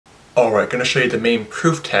Alright, going to show you the main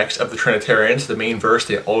proof text of the Trinitarians, the main verse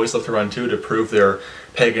they always love to run to prove their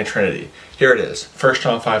Pagan Trinity. Here it is, 1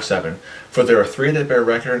 John 5:7. For there are three that bear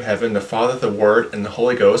record in heaven, the Father, the Word, and the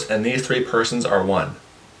Holy Ghost, and these three persons are one.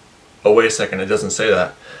 Oh, wait a second, it doesn't say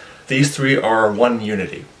that. These three are one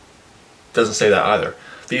unity. It doesn't say that either.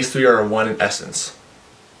 These three are one in essence.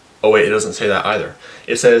 Oh wait, it doesn't say that either.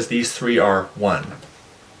 It says these three are one.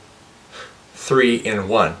 Three in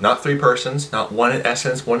one. Not three persons, not one in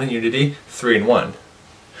essence, one in unity, three in one.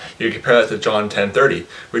 You compare that to John 10:30,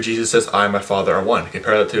 where Jesus says, I and my Father are one.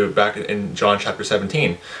 Compare that to back in John chapter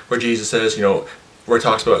 17, where Jesus says, where it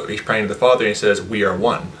talks about he's praying to the Father and he says, we are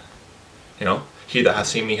one. He that hath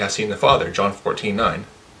seen me hath seen the Father, John 14:9.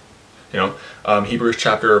 Hebrews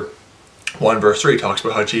chapter 1 verse 3 talks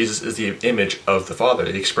about how Jesus is the image of the Father,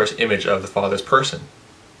 the express image of the Father's person.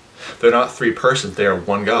 They're not three persons, they are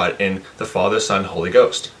one God in the Father, Son, Holy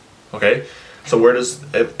Ghost. Okay? So where does,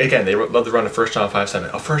 again, they love to run to 1 John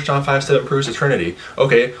 5:7. Oh, 1 John 5:7 proves the Trinity.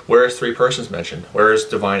 Okay, where is three persons mentioned? Where is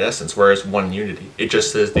divine essence? Where is one unity? It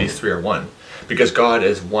just says these three are one. Because God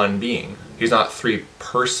is one being. He's not three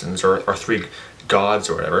persons or three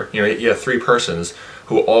gods or whatever. You have three persons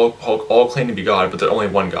who all claim to be God, but they're only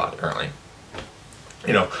one God, apparently.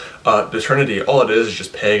 The Trinity, all it is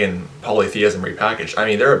just pagan polytheism repackaged. I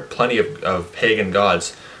mean, there are plenty of pagan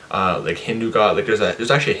gods, like Hindu god. Like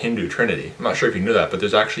there's actually a Hindu Trinity. I'm not sure if you knew that, but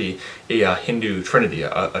there's actually a Hindu Trinity,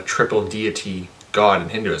 a triple deity god in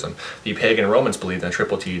Hinduism. The pagan Romans believed in a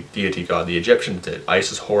triple deity god. The Egyptians did.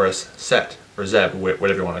 Isis, Horus, Set, or Zeb,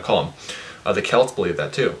 whatever you want to call them. The Celts believe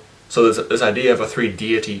that too. So this idea of a three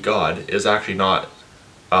deity god is actually not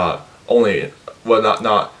well,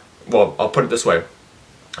 I'll put it this way.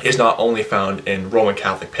 Is not only found in Roman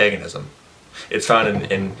Catholic paganism. It's found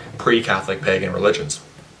in pre-Catholic pagan religions.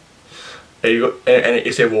 And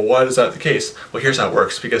you say, well, why is that the case? Well, here's how it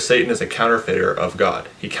works. Because Satan is a counterfeiter of God.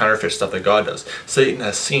 He counterfeits stuff that God does. Satan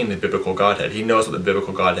has seen the biblical Godhead. He knows what the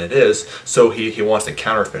biblical Godhead is, so he wants to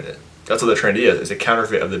counterfeit it. That's what the Trinity is. It's a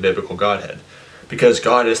counterfeit of the biblical Godhead. Because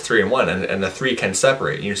God is three in one, and the three can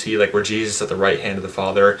separate. You see, like where Jesus is at the right hand of the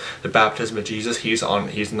Father, the baptism of Jesus, he's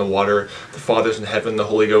in the water, the Father's in heaven, the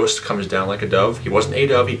Holy Ghost comes down like a dove. He wasn't a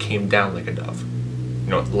dove, he came down like a dove.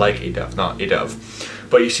 Like a dove, not a dove.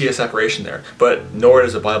 But you see a separation there. But nor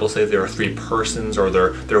does the Bible say there are three persons, or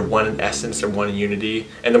they're one in essence, they're one in unity.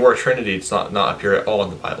 And the word Trinity does not appear at all in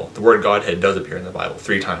the Bible. The word Godhead does appear in the Bible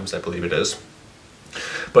 3 times, I believe it is.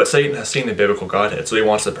 But Satan has seen the biblical Godhead, so he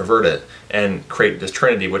wants to pervert it and create this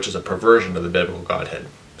Trinity, which is a perversion of the biblical Godhead.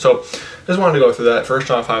 So, just wanted to go through that. 1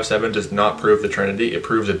 John 5:7 does not prove the Trinity, it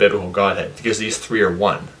proves the biblical Godhead, because these three are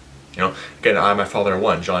one. Again, I and my Father are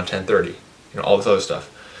one, John 10:30. All this other stuff.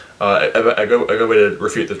 A good way to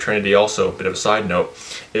refute the Trinity also, a bit of a side note,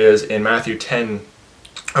 is in Matthew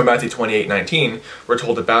 28:19, we're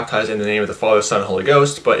told to baptize in the name of the Father, Son, and Holy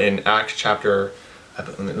Ghost, but in Acts chapter...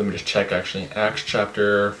 Let me just check actually. Acts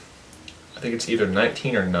chapter, I think it's either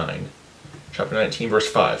 19 or 9. Chapter 19 verse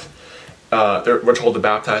 5. We're told to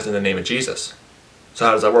baptize in the name of Jesus. So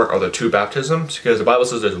how does that work? Are there 2 baptisms? Because the Bible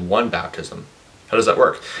says there's 1 baptism. How does that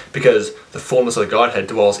work? Because the fullness of the Godhead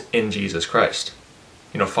dwells in Jesus Christ.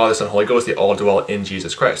 Father, Son, Holy Ghost, they all dwell in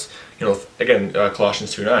Jesus Christ. Again,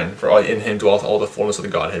 Colossians 2:9, for in him dwelleth all the fullness of the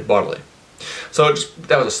Godhead bodily. So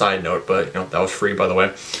that was a side note, but that was free, by the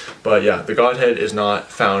way. But yeah, the Godhead is not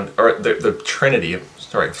found, or the Trinity.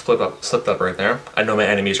 Sorry, slipped up right there. I know my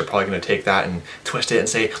enemies are probably going to take that and twist it and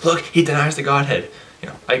say, look, he denies the Godhead.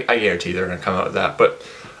 I guarantee they're going to come out with that. But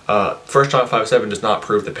 1 John 5:7 does not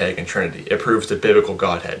prove the pagan Trinity. It proves the biblical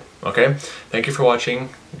Godhead. Okay. Thank you for watching.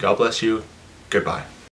 God bless you. Goodbye.